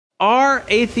Are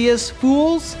atheists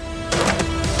fools?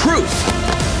 Proof.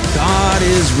 God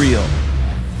is real.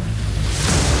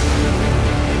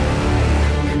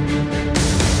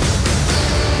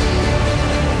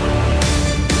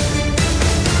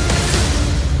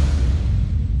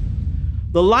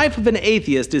 The life of an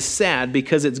atheist is sad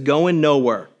because it's going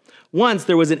nowhere. Once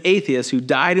there was an atheist who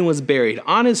died and was buried.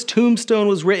 On his tombstone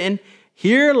was written,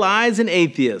 "Here lies an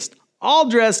atheist, all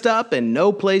dressed up and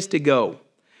no place to go."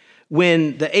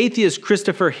 When the atheist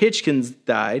Christopher Hitchens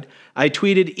died, I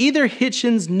tweeted, either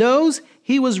Hitchens knows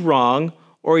he was wrong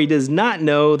or he does not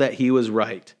know that he was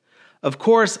right. Of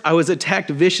course, I was attacked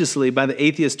viciously by the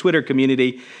atheist Twitter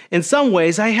community. In some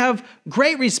ways, I have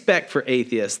great respect for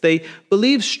atheists. They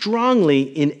believe strongly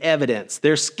in evidence.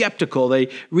 They're skeptical. They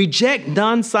reject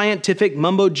non-scientific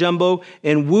mumbo-jumbo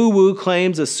and woo-woo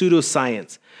claims of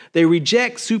pseudoscience. They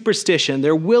reject superstition.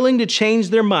 They're willing to change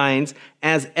their minds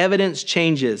as evidence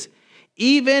changes.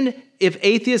 Even if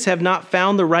atheists have not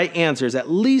found the right answers,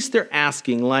 at least they're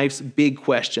asking life's big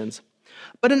questions.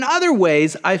 But in other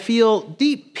ways, I feel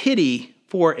deep pity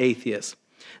for atheists.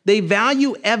 They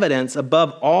value evidence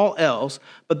above all else,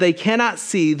 but they cannot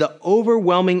see the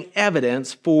overwhelming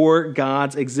evidence for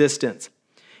God's existence.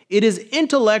 It is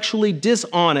intellectually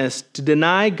dishonest to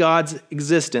deny God's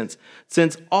existence,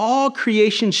 since all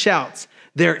creation shouts,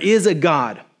 "There is a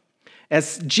God."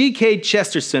 As G.K.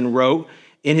 Chesterton wrote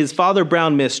in his Father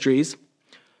Brown Mysteries,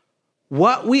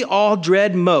 "What we all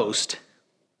dread most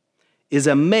is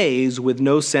a maze with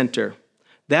no center.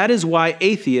 That is why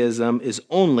atheism is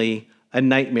only a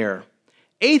nightmare."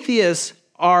 Atheists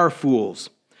are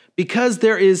fools because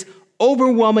there is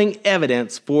overwhelming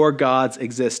evidence for God's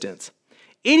existence.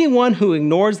 Anyone who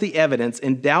ignores the evidence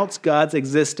and doubts God's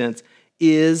existence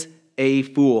is a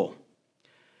fool.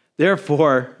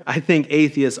 Therefore, I think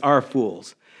atheists are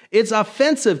fools. It's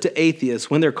offensive to atheists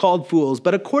when they're called fools,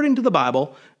 but according to the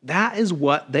Bible, that is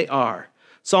what they are.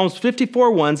 Psalms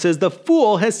 54:1 says, "The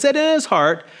fool has said in his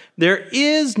heart, there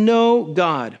is no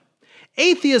God."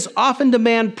 Atheists often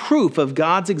demand proof of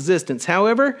God's existence.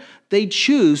 However, they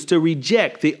choose to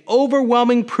reject the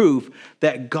overwhelming proof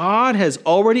that God has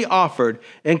already offered,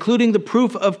 including the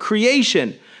proof of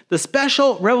creation, the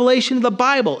special revelation of the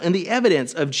Bible, and the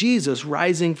evidence of Jesus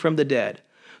rising from the dead.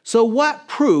 So what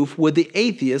proof would the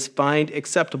atheists find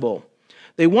acceptable?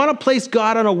 They want to place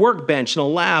God on a workbench in a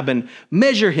lab and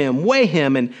measure him, weigh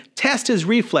him, and test his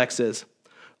reflexes.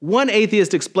 One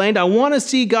atheist explained, "I want to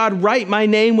see God write my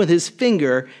name with his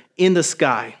finger in the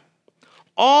sky."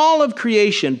 All of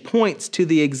creation points to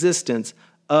the existence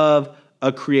of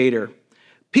a creator.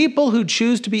 People who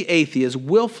choose to be atheists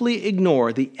willfully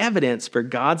ignore the evidence for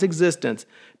God's existence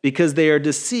because they are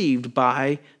deceived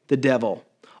by the devil.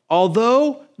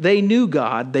 Although they knew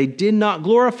God, they did not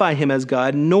glorify him as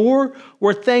God, nor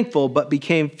were thankful, but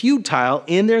became futile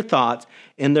in their thoughts,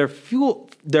 and their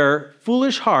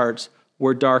foolish hearts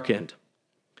were darkened.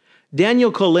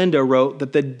 Daniel Kolinda wrote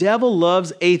that the devil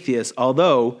loves atheists,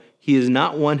 although he is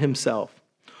not one himself.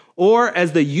 Or,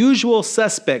 as the Usual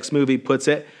Suspects movie puts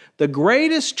it, the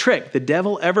greatest trick the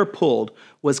devil ever pulled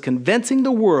was convincing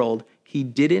the world he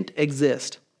didn't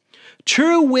exist.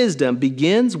 True wisdom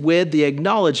begins with the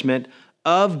acknowledgement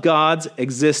of God's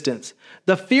existence.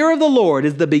 The fear of the Lord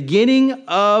is the beginning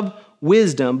of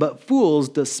wisdom, but fools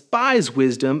despise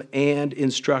wisdom and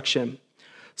instruction.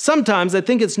 Sometimes I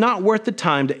think it's not worth the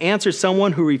time to answer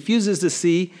someone who refuses to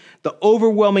see the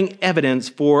overwhelming evidence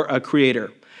for a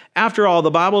creator. After all,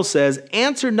 the Bible says,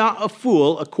 "Answer not a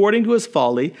fool according to his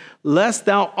folly, lest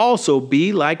thou also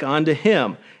be like unto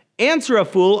him. Answer a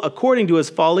fool according to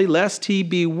his folly, lest he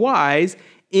be wise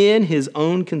in his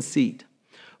own conceit."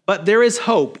 But there is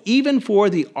hope, even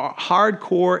for the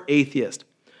hardcore atheist.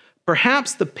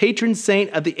 Perhaps the patron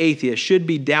saint of the atheist should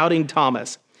be Doubting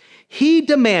Thomas. He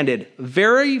demanded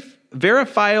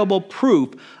verifiable proof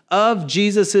of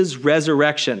Jesus'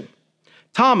 resurrection.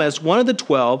 Thomas, one of the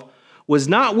 12, was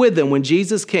not with them when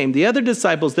Jesus came. The other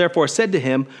disciples therefore said to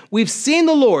him, "We've seen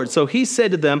the Lord." So he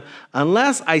said to them,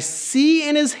 "Unless I see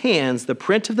in his hands the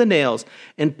print of the nails,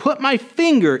 and put my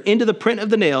finger into the print of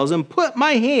the nails, and put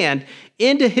my hand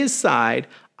into his side,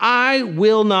 I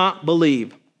will not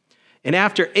believe." And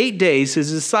after 8 days,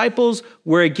 his disciples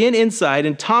were again inside,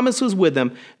 and Thomas was with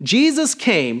them. Jesus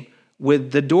came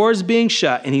with the doors being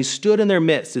shut, and he stood in their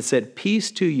midst and said,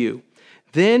 "Peace to you."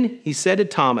 Then he said to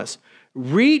Thomas,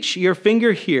 "Reach your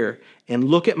finger here and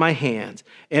look at my hands,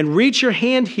 and reach your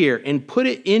hand here and put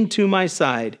it into my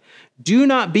side. Do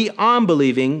not be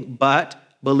unbelieving, but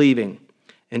believing."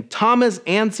 And Thomas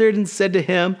answered and said to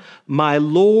him, "My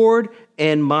Lord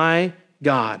and my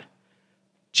God."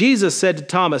 Jesus said to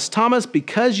Thomas, "Thomas,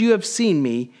 because you have seen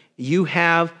me, you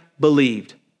have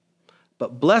believed.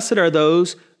 But blessed are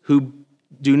those who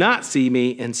do not see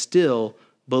me and still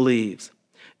believes.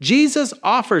 Jesus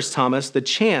offers Thomas the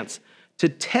chance to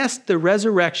test the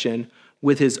resurrection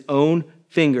with his own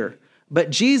finger. But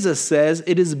Jesus says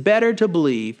it is better to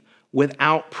believe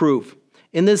without proof.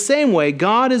 In the same way,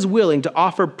 God is willing to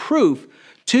offer proof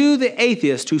to the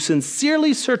atheist who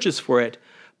sincerely searches for it,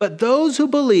 but those who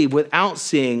believe without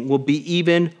seeing will be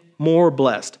even more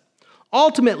blessed.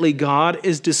 Ultimately, God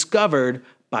is discovered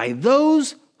by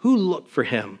those who look for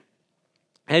him.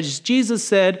 As Jesus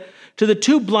said to the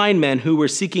two blind men who were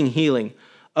seeking healing,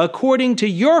 according to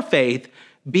your faith,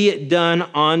 be it done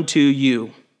unto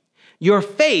you. Your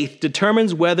faith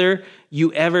determines whether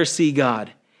you ever see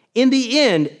God. In the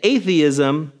end,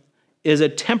 atheism is a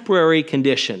temporary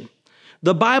condition.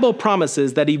 The Bible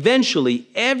promises that eventually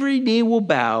every knee will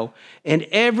bow and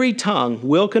every tongue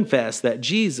will confess that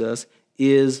Jesus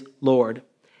is Lord.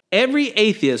 Every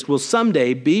atheist will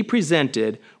someday be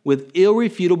presented with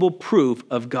irrefutable proof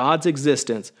of God's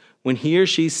existence when he or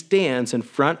she stands in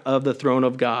front of the throne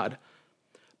of God.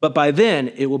 But by then,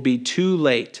 it will be too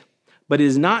late. But it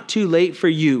is not too late for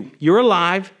you. You're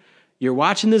alive. You're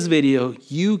watching this video.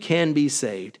 You can be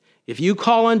saved. If you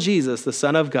call on Jesus, the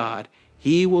Son of God,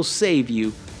 he will save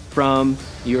you from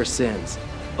your sins.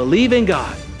 Believe in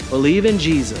God. Believe in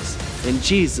Jesus. And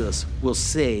Jesus will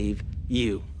save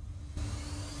you.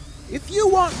 If you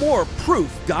want more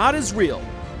proof God is real,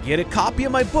 get a copy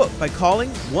of my book by calling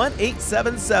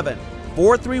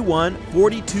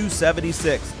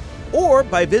 1-877-431-4276 or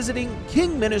by visiting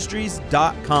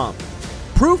kingministries.com.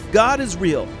 Proof God is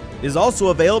Real is also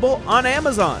available on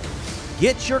Amazon.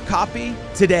 Get your copy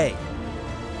today.